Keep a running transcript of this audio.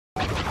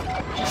SgtRocko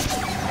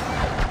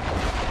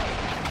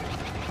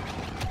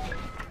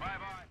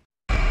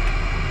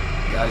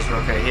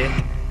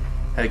here.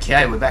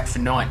 Okay, we're back for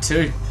night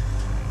 2.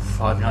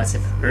 5 Nights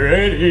at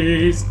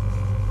Freddys.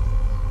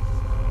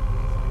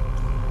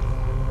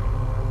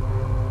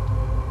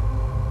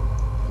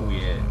 Oh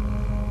yeah.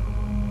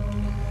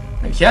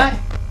 Okay.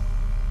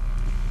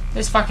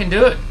 Let's fucking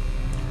do it.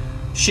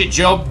 Shit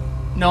job,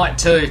 night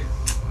 2.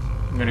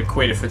 I'm gonna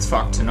quit if it's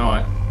fucked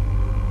tonight.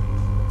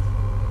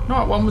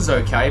 Night 1 was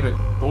okay, but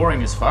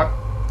boring as fuck.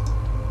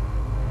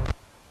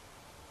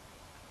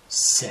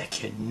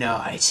 Second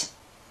night.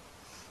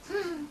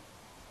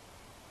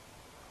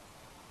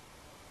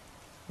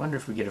 Wonder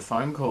if we get a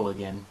phone call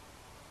again.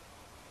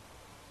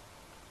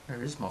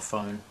 Where is my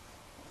phone?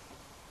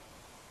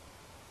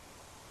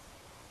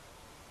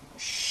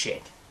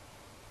 Shit.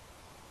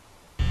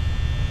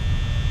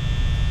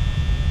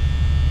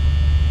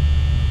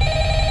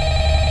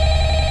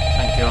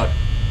 Thank God.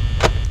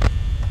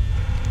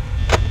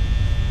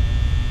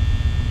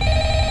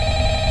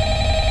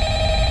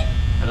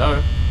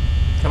 Hello?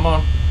 Come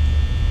on.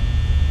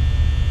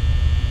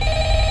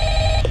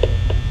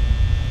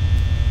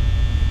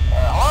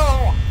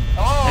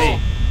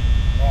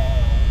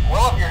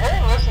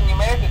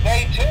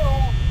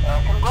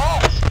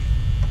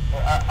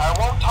 I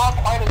won't talk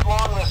quite as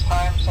long this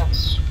time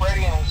since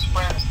Freddy and his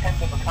friends tend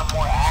to become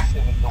more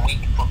active as the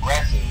week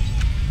progresses.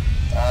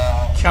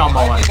 Come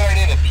on. It's a good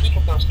idea to peek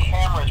at those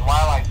cameras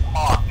while I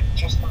talk,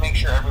 just to make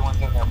sure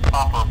everyone's in their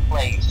proper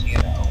place, you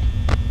know.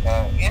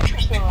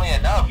 Interestingly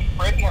enough,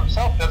 Freddy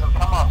himself doesn't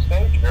come off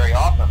stage very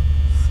often.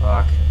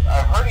 Fuck.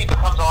 I've heard he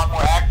becomes a lot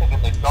more active in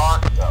the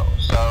dark, though,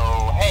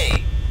 so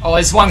hey. Oh,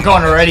 there's one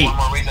gone already. One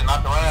more reason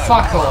not to run out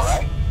Fuck of off.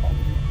 Right?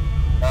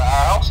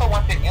 I also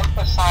want to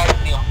emphasize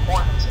the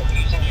importance of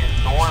using your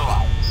door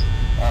lights.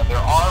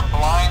 There are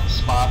blind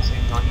spots in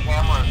your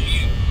camera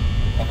view,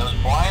 and those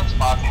blind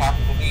spots happen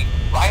to be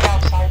right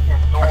outside your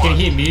door. I can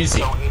hear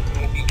music. So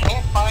if you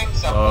can't find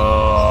something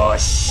or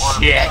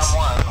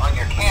someone on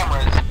your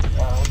cameras,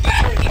 be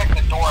sure to check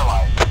the door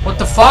light. What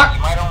the fuck? You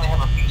might only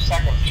have a few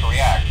seconds to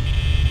react.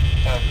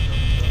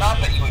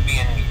 Not that you would be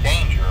in any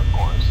danger, of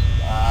course.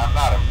 I'm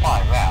not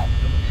implying that.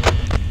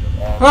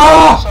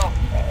 Also,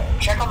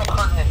 check on the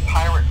curtain in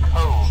Pirate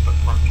Cove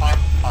from time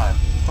to time.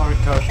 Pirate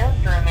Cove. The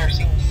character in there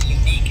seems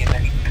unique in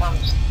that he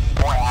becomes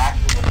more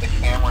active if the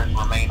cameras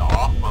remain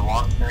off for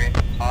long periods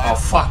of time. Oh,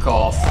 fuck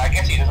off. I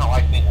guess he doesn't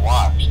like being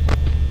watched.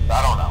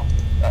 I don't know.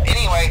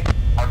 Anyway,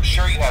 I'm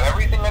sure you have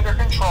everything under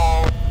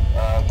control.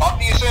 Talk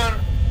to you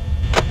soon.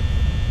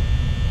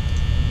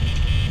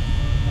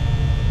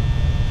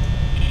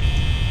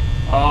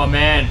 Oh,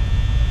 man.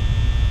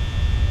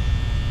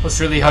 I was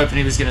really hoping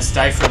he was going to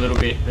stay for a little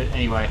bit, but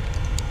anyway.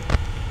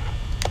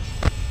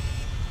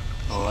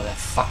 Oh, that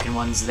fucking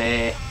one's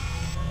there.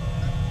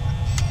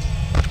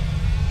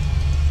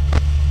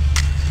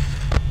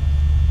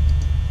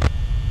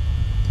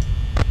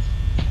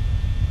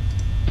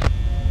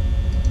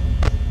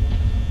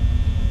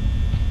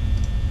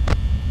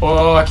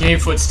 Oh, I can hear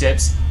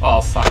footsteps.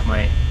 Oh, fuck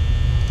me.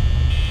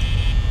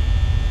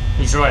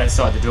 He's right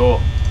outside the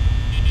door.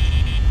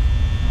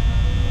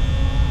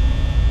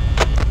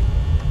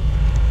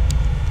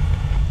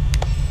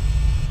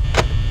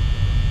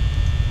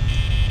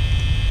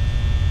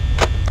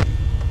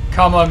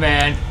 Come on,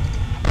 man.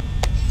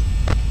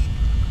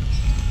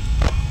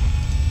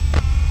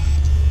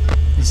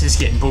 This is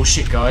getting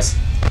bullshit, guys.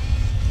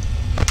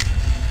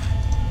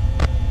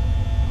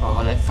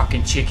 Oh, that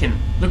fucking chicken.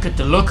 Look at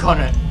the look on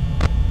it.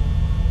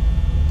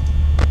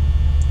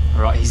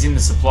 Alright, he's in the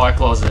supply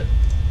closet.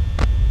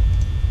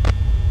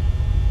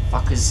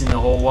 Fuckers in the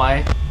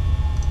hallway.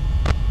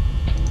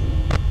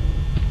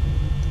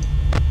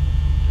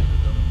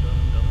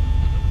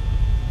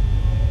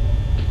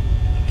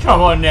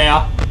 Come on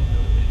now.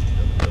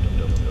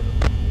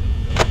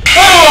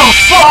 Oh,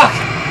 fuck!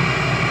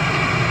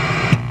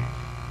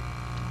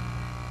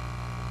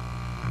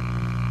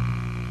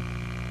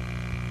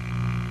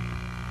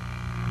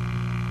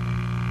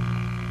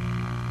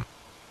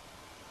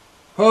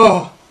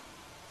 Oh!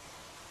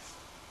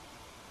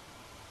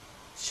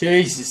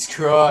 Jesus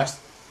Christ.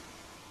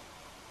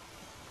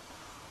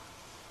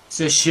 It's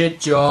a shit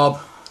job.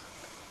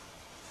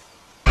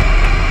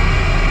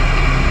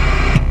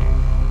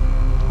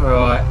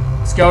 Alright,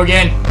 let's go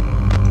again.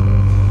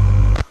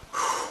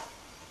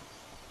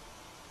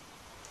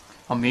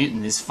 I'm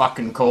muting this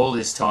fucking call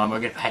this time.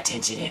 I'm gonna pay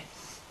attention here.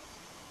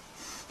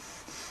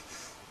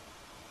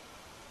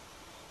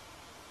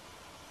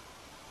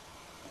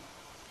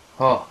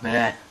 Oh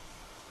man.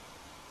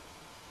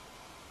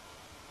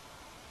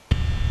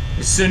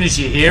 As soon as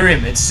you hear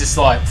him, it's just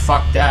like,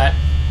 fuck that.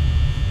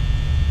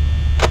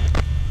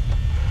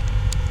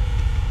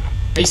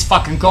 He's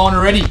fucking gone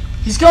already.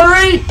 He's gone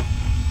already!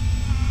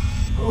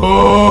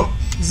 Oh,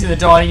 he's in the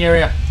dining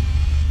area.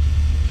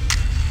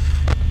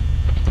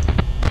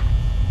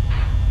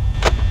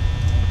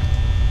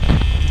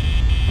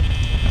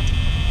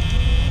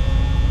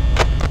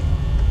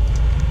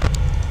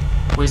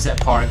 Where's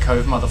that Pirate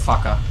Cove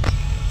motherfucker?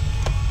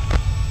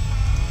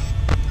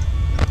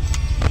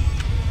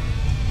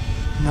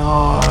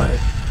 No.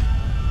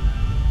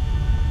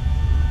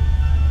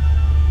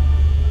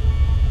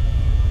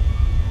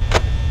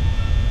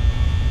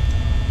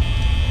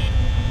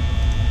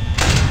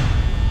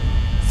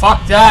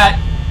 Fuck that.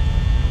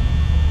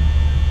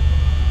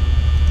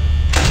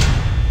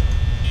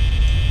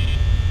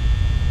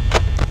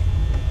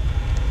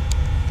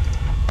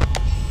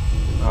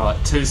 Alright,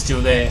 2's still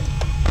there.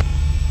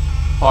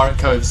 Pirate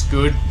Cove's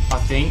good, I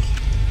think.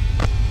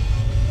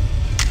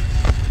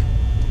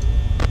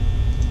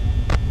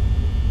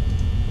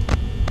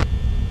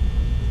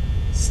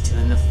 Still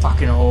in the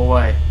fucking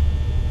hallway.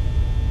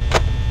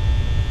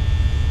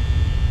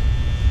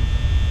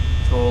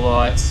 Door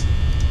lights.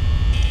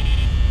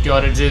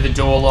 Gotta do the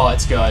door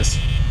lights, guys.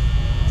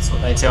 That's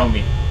what they tell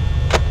me.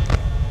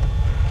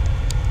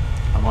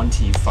 I'm on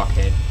to you,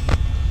 fuckhead.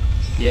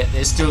 Yeah,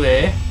 they're still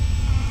there.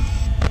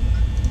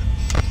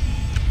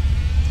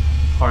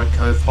 Pirate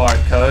Cove,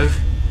 Pirate Cove.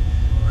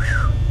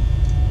 Whew.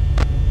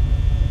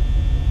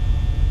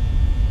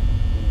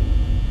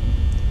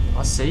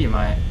 I see you,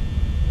 mate.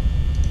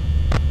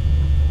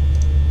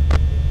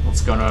 What's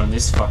going on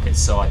this fucking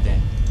side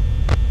then?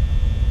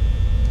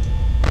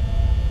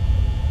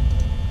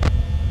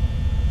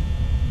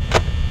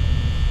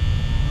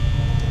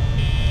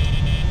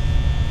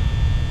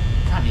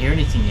 Can't hear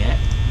anything yet.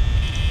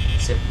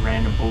 Except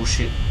random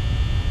bullshit.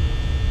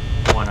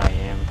 1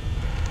 AM.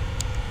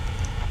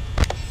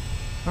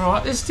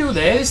 Alright, they're still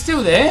there, they're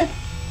still there.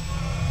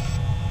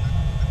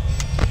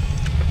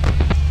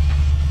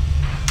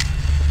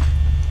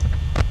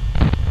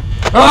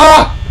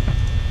 Ah!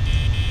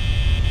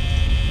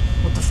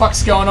 What the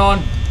fuck's going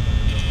on?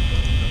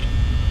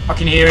 I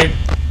can hear him.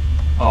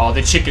 Oh,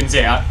 the chicken's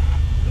out.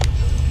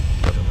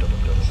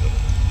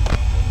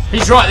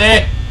 He's right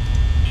there.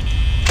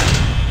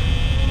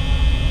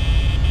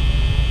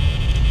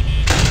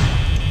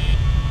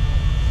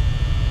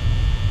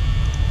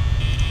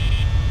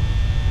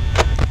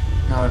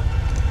 No.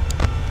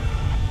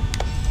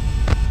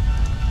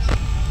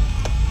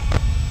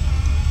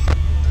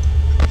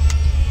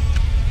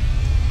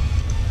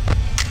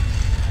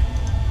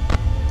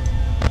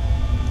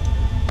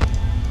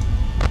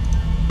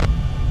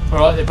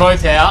 Alright, they're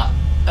both out.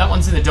 That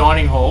one's in the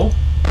dining hall.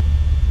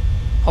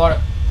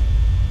 Pirate.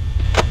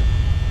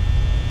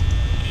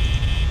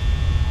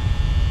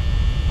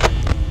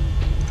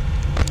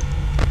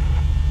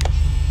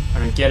 I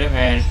don't get it,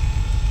 man.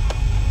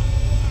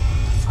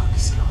 What the fuck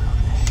is going on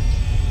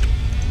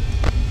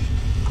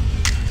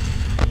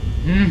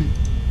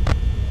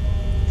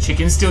there?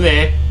 Chicken's still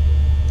there.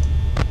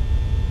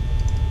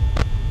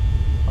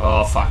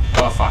 Oh fuck,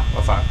 oh fuck,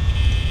 oh fuck.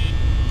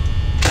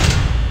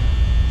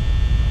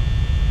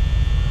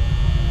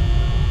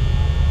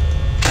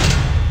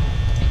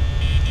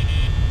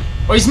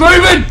 Oh, he's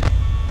moving!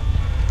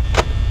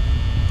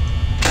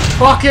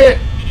 Fuck it!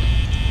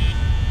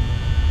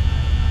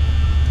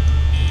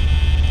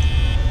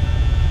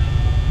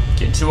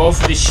 Getting too old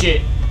for this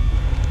shit.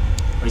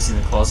 Oh, he's in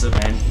the closet,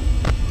 man.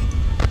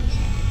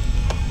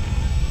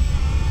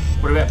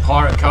 What about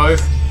Pirate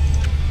Cove?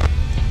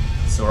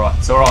 It's alright,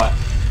 it's alright.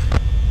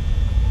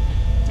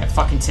 That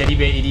fucking teddy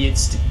bear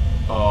idiot's...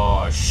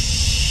 Oh,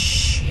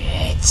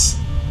 shit.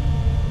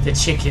 The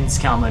chicken's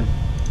coming.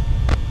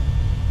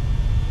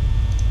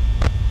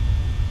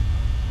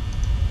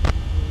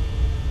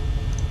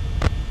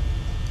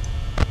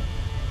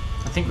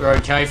 I think we're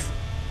okay.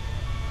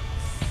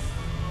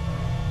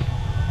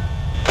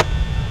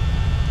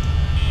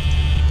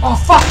 Oh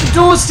fuck, the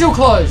door's still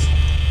closed!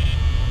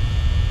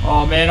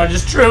 Oh man, I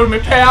just drilled my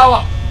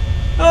power!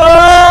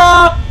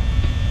 Ah!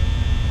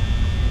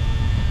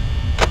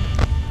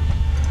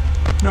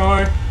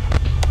 No.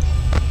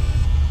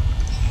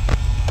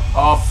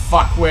 Oh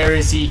fuck, where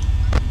is he?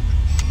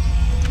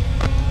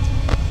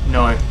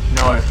 No,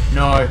 no,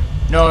 no,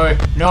 no,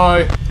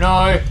 no,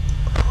 no!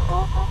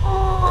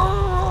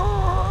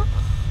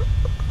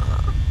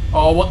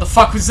 Oh, what the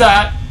fuck was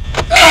that?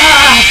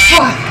 Ah,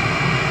 fuck!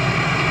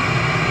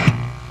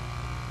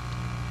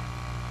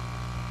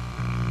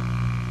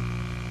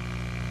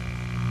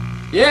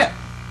 Yeah.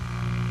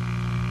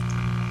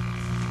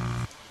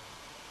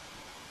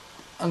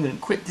 I'm gonna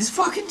quit this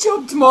fucking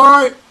job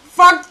tomorrow.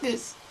 Fuck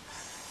this.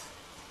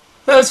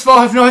 That was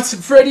 5 nights at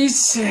Freddys.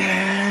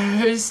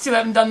 Still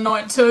haven't done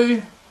night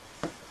 2.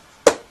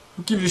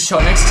 We'll give it a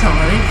shot next time,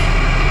 I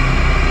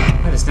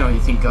think. Let us know what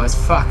you think, guys.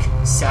 Fuck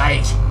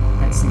sake.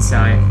 That's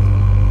insane.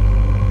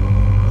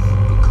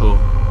 But cool.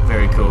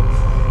 Very cool.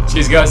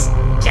 Cheers, guys.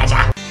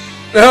 Ciao.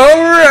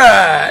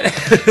 Alright!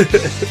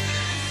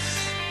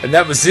 And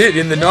that was it.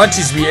 In the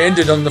 90s, we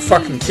ended on the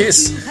fucking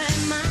kiss.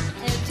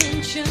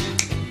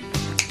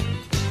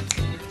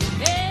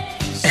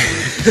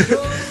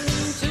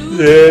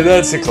 Yeah,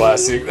 that's a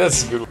classic.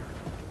 That's a good one.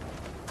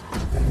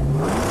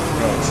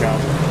 Oh, chum.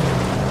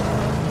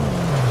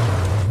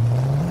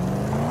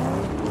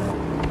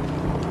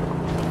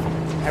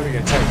 How are we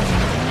going to take it?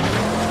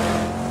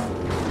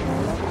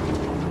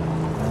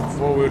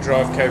 4-wheel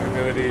drive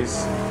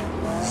capabilities,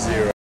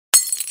 0.